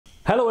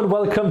Hello and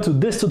welcome to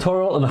this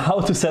tutorial on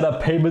how to set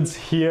up payments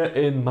here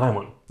in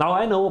mymun. Now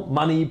I know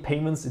money,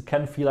 payments, it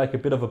can feel like a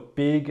bit of a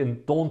big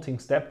and daunting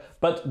step,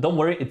 but don't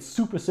worry, it's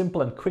super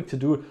simple and quick to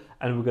do,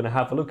 and we're gonna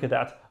have a look at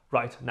that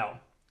right now.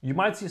 You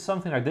might see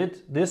something like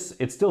this,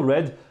 it's still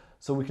red,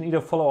 so we can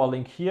either follow our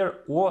link here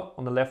or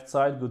on the left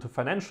side go to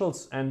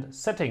Financials and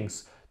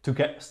Settings to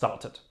get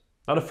started.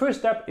 Now the first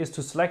step is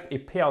to select a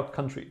payout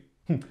country.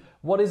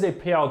 What is a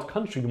payout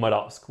country, you might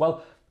ask?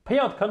 Well,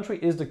 payout country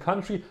is the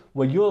country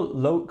where your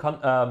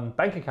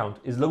bank account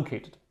is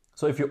located.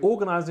 So if you're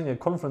organizing a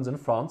conference in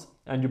France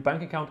and your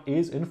bank account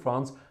is in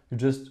France, you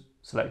just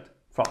select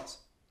France.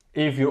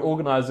 If you're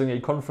organizing a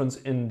conference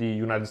in the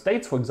United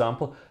States, for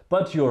example,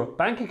 but your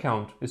bank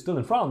account is still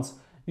in France,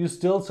 you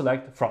still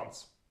select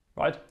France,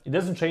 right? It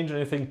doesn't change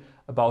anything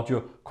about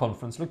your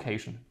conference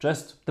location,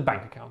 just the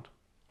bank account.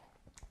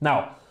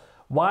 Now,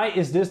 why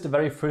is this the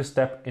very first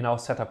step in our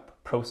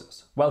setup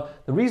process? Well,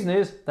 the reason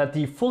is that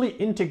the fully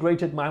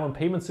integrated mymun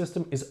payment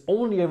system is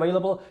only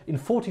available in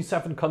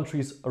 47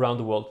 countries around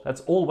the world.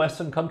 That's all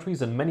Western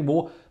countries and many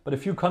more, but a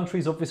few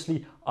countries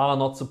obviously are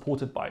not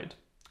supported by it.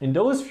 In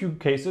those few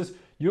cases,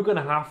 you're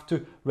gonna have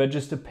to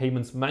register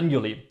payments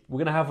manually. We're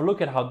gonna have a look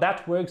at how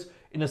that works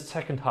in the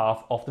second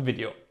half of the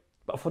video.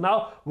 But for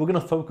now, we're gonna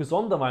focus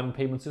on the mymun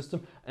payment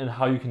system and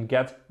how you can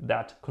get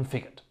that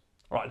configured.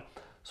 All right.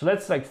 So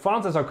let's select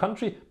France as our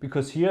country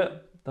because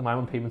here the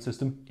mymun payment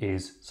system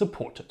is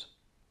supported.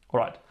 All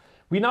right,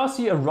 we now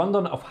see a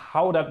rundown of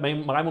how that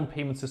mymun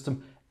payment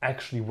system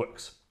actually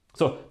works.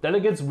 So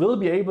delegates will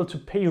be able to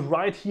pay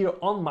right here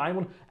on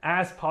mymun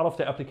as part of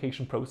the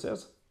application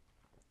process.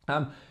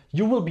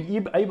 You will be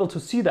able to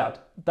see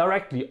that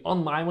directly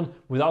on mymun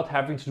without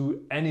having to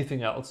do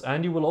anything else.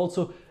 And you will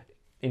also,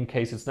 in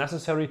case it's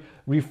necessary,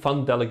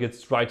 refund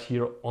delegates right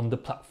here on the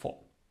platform.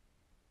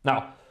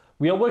 Now,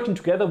 we are working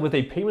together with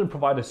a payment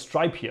provider,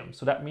 Stripe here.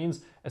 So that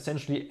means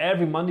essentially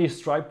every Monday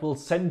Stripe will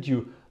send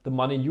you the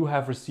money you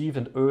have received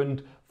and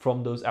earned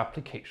from those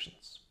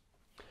applications.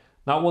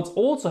 Now what's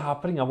also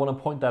happening, I want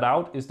to point that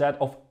out, is that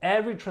of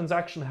every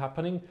transaction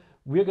happening,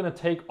 we're going to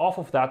take off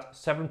of that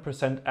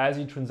 7% as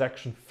a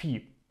transaction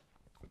fee.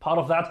 Part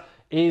of that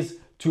is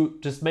to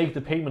just make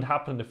the payment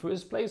happen in the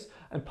first place,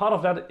 and part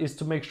of that is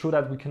to make sure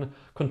that we can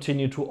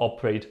continue to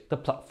operate the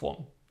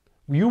platform.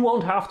 You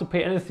won't have to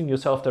pay anything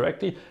yourself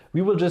directly.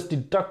 We will just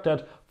deduct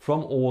that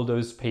from all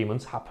those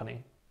payments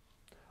happening.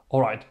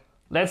 All right,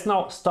 let's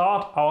now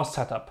start our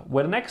setup,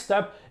 where the next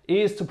step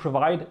is to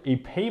provide a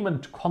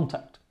payment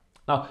contact.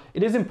 Now,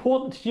 it is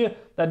important here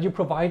that you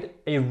provide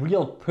a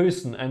real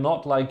person and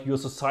not like your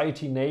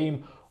society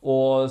name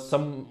or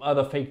some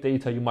other fake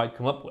data you might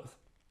come up with.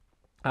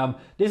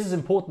 This is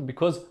important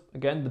because,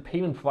 again, the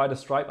payment provider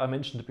Stripe, I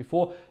mentioned it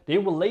before, they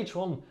will later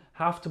on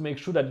have to make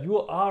sure that you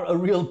are a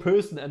real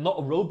person and not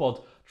a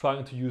robot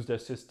trying to use their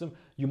system.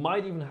 You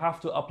might even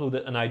have to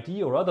upload an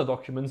ID or other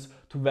documents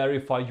to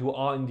verify you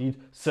are indeed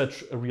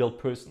such a real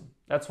person.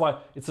 That's why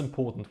it's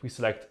important we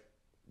select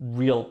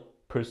real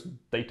person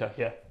data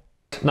here.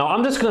 Now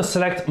I'm just going to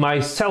select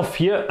myself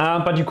here,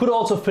 but you could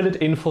also fill it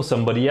in for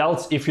somebody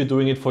else if you're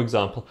doing it, for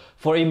example,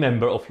 for a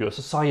member of your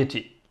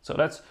society. So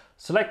let's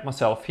select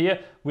myself here.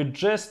 We're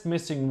just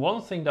missing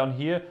one thing down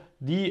here,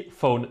 the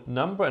phone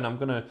number, and I'm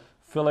going to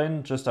fill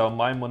in just our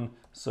mymun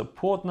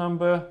support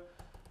number.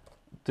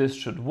 This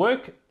should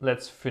work.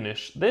 Let's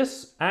finish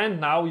this.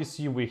 And now you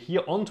see we're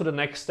here on to the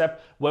next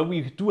step where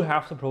we do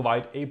have to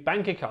provide a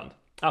bank account.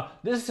 Now,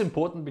 this is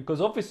important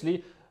because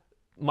obviously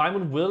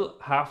mymun will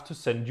have to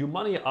send you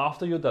money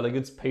after your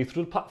delegates pay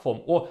through the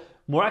platform. Or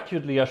more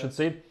accurately, I should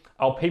say,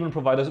 our payment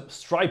provider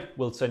Stripe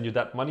will send you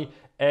that money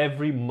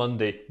every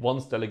Monday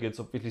once delegates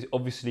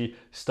obviously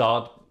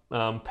start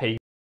paying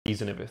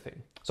fees and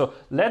everything. So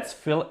let's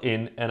fill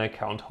in an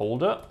account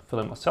holder. Fill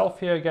in myself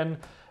here again.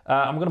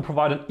 I'm going to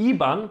provide an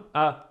IBAN.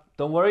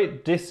 Don't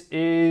worry, this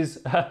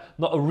is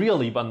not a real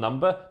IBAN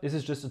number. This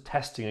is just a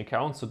testing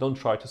account, so don't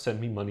try to send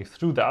me money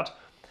through that.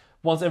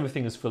 Once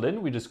everything is filled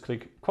in, we just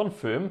click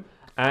confirm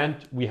and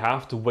we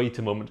have to wait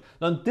a moment.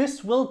 Now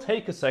this will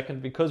take a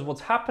second because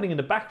what's happening in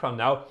the background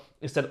now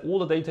is that all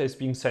the data is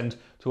being sent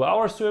to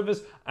our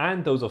servers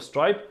and those of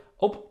Stripe.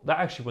 Oh, that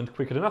actually went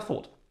quicker than I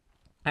thought.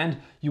 And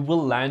you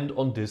will land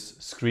on this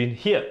screen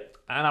here.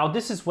 And now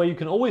this is where you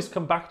can always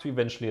come back to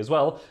eventually as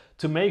well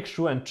to make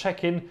sure and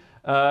check in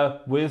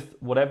with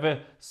whatever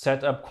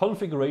setup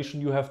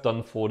configuration you have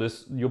done for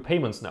your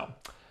payments now.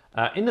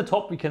 In the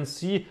top, we can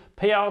see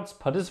payouts,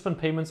 participant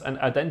payments, and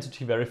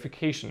identity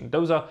verification.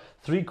 Those are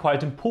three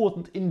quite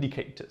important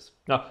indicators.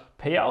 Now,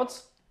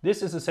 payouts,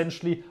 this is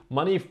essentially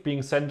money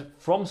being sent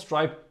from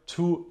Stripe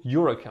to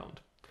your account.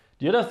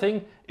 The other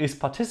thing is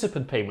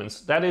participant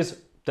payments. That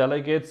is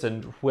delegates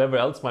and whoever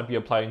else might be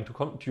applying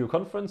to your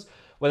conference,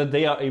 whether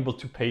they are able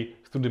to pay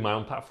through the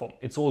mymun platform.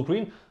 It's all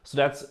green, so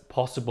that's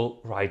possible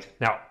right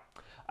now.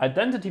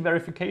 Identity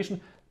verification,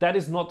 that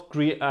is not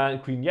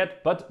green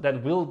yet, but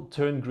that will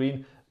turn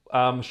green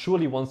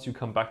surely once you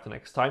come back the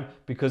next time,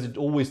 because it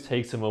always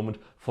takes a moment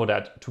for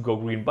that to go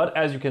green. But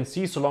as you can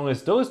see, so long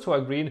as those two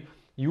are green,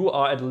 you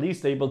are at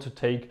least able to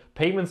take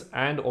payments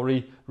and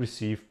already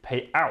receive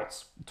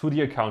payouts to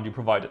the account you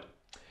provided.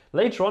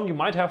 Later on, you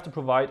might have to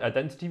provide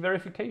identity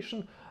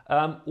verification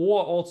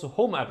or also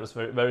home address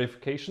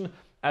verification,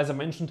 as I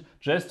mentioned,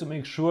 just to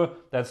make sure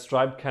that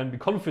Stripe can be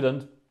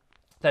confident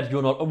that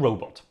you're not a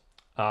robot.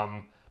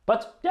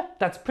 But yeah,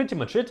 that's pretty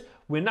much it.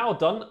 We're now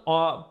done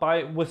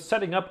with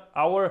setting up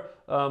our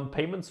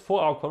payments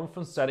for our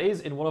conference that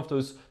is in one of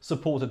those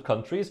supported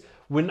countries.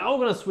 We're now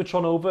going to switch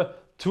on over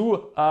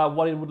to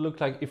what it would look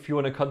like if you're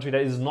in a country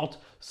that is not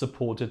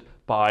supported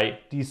by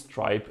the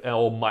Stripe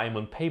or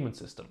mymun payment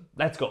system.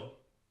 Let's go.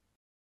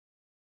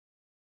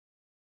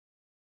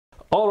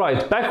 All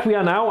right, back we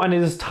are now, and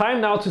it is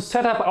time now to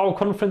set up our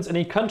conference in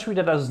a country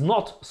that does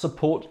not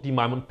support the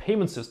mymun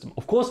payment system.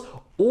 Of course,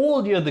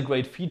 all the other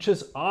great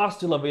features are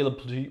still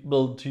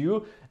available to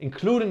you,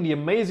 including the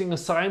amazing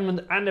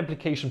assignment and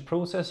application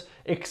process,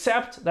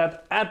 except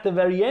that at the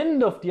very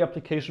end of the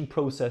application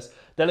process,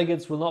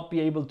 delegates will not be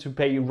able to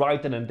pay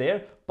right then and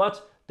there,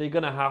 but they're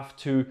gonna have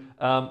to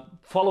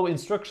follow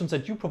instructions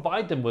that you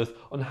provide them with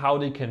on how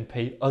they can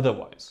pay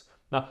otherwise.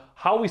 Now,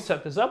 how we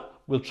set this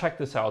up, we'll check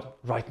this out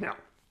right now.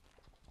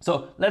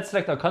 So let's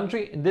select our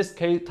country. In this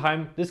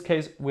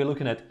case, we're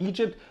looking at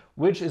Egypt,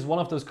 which is one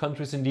of those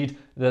countries indeed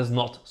that does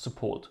not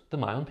support the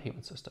mymun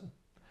payment system.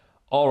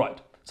 All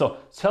right, so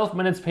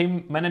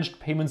self-managed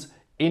payments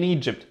in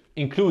Egypt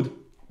include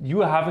you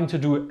having to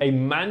do a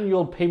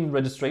manual payment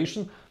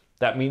registration.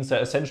 That means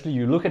that essentially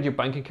you look at your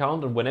bank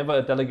account, and whenever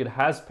a delegate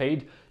has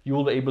paid, you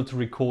will be able to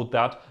record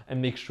that and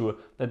make sure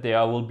that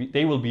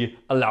they will be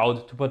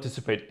allowed to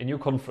participate in your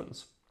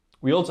conference.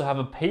 We also have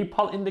a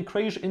PayPal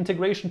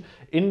integration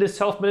in the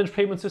self-managed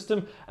payment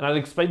system, and I'll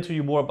explain to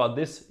you more about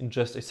this in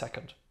just a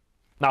second.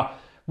 Now,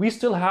 we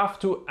still have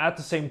to, at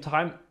the same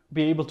time,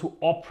 be able to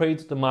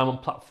operate the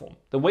mymun platform.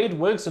 The way it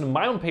works in the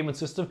mymun payment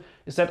system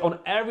is that on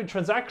every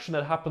transaction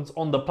that happens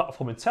on the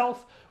platform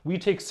itself, we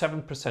take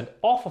 7%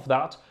 off of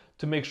that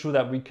to make sure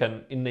that we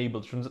can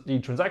enable the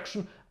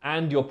transaction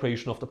and the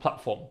operation of the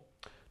platform.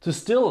 To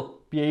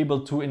still be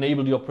able to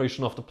enable the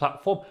operation of the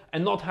platform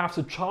and not have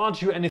to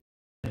charge you anything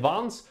in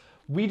advance,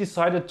 we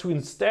decided to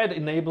instead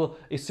enable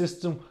a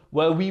system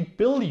where we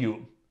bill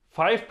you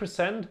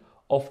 5%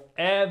 of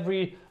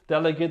every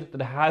delegate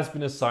that has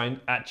been assigned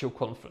at your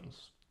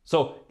conference.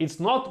 So it's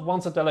not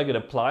once a delegate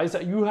applies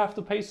that you have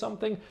to pay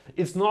something.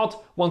 It's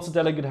not once a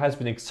delegate has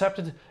been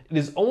accepted. It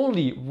is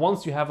only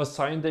once you have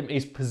assigned them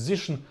a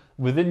position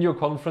within your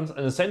conference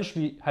and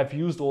essentially have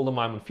used all the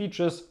mymun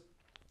features.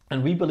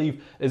 And we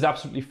believe it is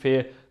absolutely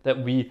fair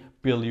that we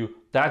bill you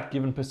that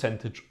given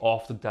percentage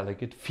of the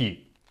delegate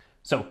fee.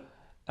 So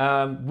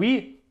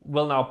we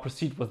will now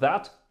proceed with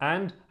that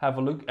and have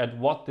a look at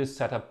what this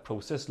setup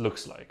process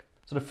looks like.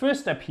 So the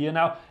first step here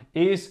now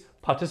is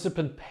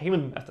participant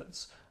payment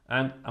methods.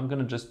 And I'm going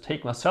to just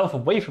take myself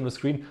away from the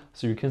screen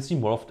so you can see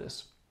more of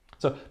this.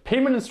 So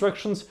payment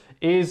instructions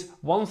is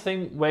one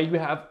thing where you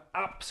have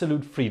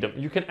absolute freedom.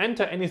 You can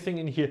enter anything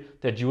in here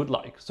that you would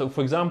like. So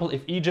for example,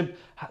 if Egypt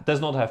does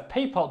not have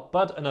PayPal,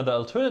 but another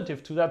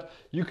alternative to that,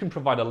 you can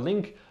provide a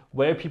link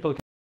where people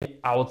can pay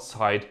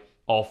outside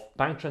of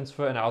bank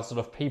transfer and outside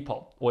of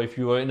PayPal. Or if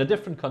you are in a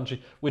different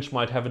country, which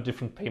might have a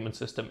different payment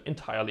system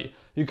entirely,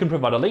 you can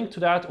provide a link to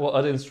that or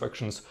other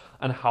instructions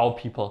on how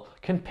people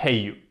can pay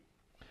you.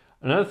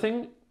 Another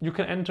thing you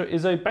can enter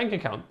is a bank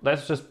account.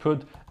 Let's just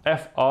put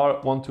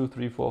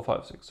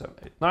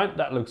FR12345678.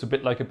 That looks a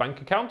bit like a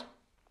bank account.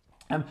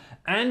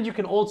 And you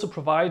can also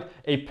provide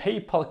a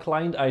PayPal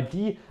client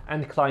ID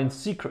and client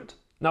secret.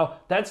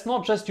 Now, that's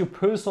not just your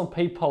personal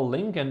PayPal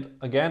link, and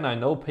again, I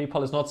know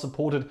PayPal is not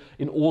supported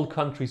in all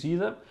countries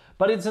either,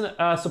 but it's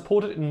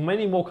supported in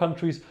many more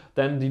countries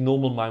than the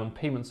normal mymun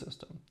payment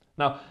system.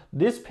 Now,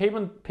 this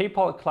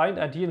PayPal client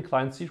ID and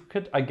client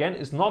secret, again,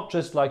 is not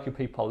just like your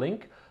PayPal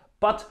link,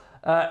 but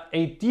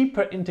a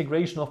deeper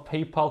integration of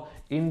PayPal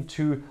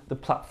into the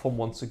platform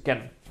once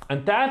again.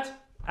 And that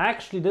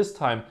actually this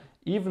time,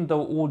 even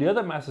though all the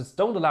other methods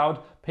don't allow it,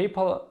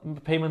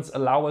 PayPal payments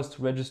allow us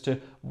to register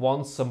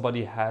once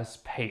somebody has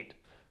paid.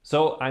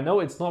 So I know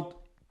it's not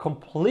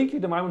completely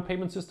the mymun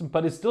payment system,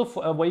 but it's still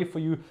a way for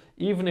you,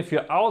 even if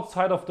you're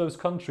outside of those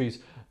countries,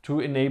 to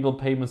enable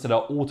payments that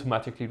are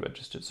automatically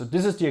registered. So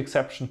this is the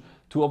exception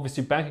to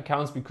obviously bank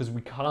accounts, because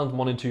we can't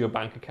monitor your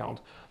bank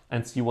account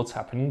and see what's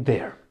happening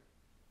there.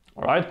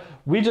 All right,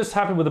 we just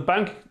happy with the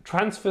bank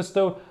transfers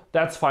though.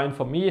 That's fine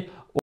for me.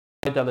 All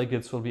my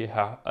delegates will be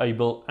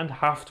able and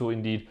have to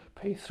indeed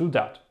pay through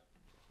that.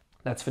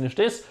 Let's finish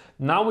this.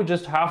 Now we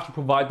just have to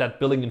provide that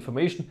billing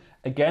information.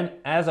 Again,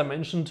 as I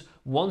mentioned,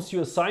 once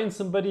you assign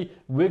somebody,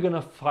 we're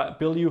gonna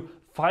bill you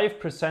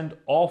 5%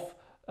 of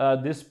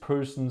this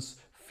person's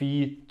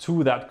fee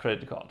to that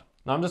credit card.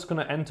 Now I'm just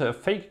gonna enter a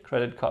fake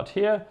credit card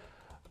here.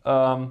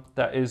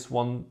 That is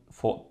one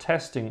for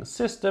testing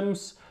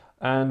systems,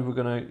 and we're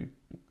gonna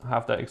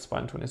have that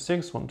expire in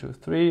 26,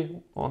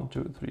 123,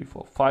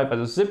 12345 as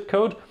a zip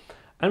code,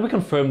 and we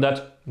confirm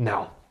that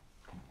now.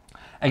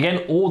 Again,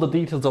 all the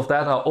details of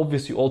that are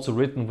obviously also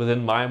written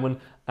within mymun,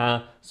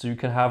 so you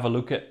can have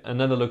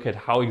another look at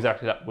how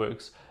exactly that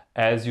works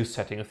as you're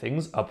setting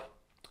things up.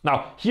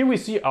 Now, here we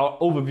see our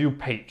overview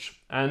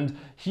page, and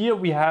here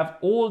we have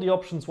all the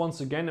options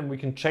once again, and we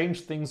can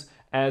change things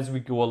as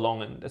we go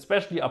along. And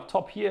especially up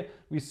top here,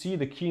 we see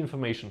the key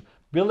information.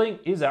 Billing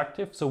is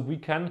active, so we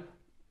can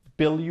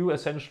bill you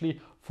essentially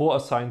for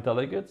assigned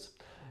delegates.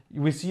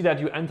 We see that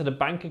you enter the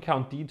bank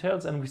account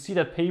details, and we see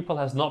that PayPal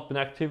has not been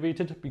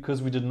activated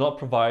because we did not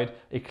provide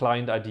a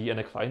client ID and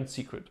a client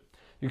secret.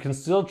 You can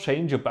still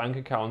change your bank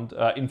account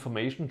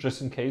information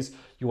just in case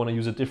you want to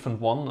use a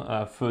different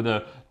one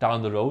further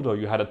down the road, or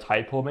you had a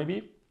typo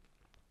maybe.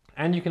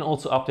 And you can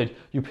also update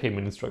your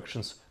payment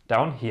instructions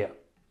down here.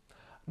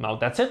 Now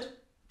that's it.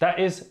 That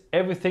is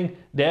everything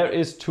there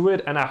is to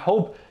it, and I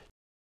hope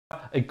you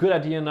have a good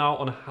idea now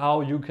on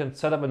how you can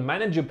set up and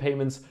manage your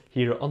payments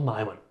here on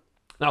mymun.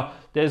 Now,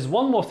 there's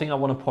one more thing I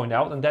want to point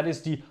out, and that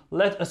is the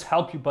Let Us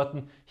Help You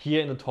button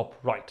here in the top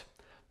right.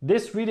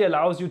 This really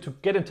allows you to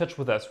get in touch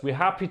with us. We're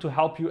happy to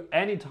help you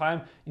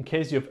anytime in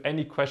case you have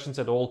any questions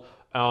at all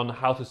on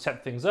how to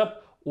set things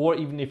up, or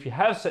even if you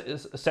have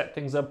set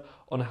things up,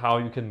 on how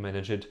you can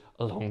manage it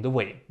along the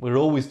way. We're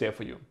always there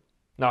for you.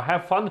 Now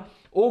have fun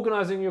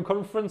organizing your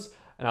conference,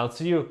 and I'll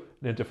see you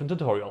in a different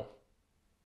tutorial.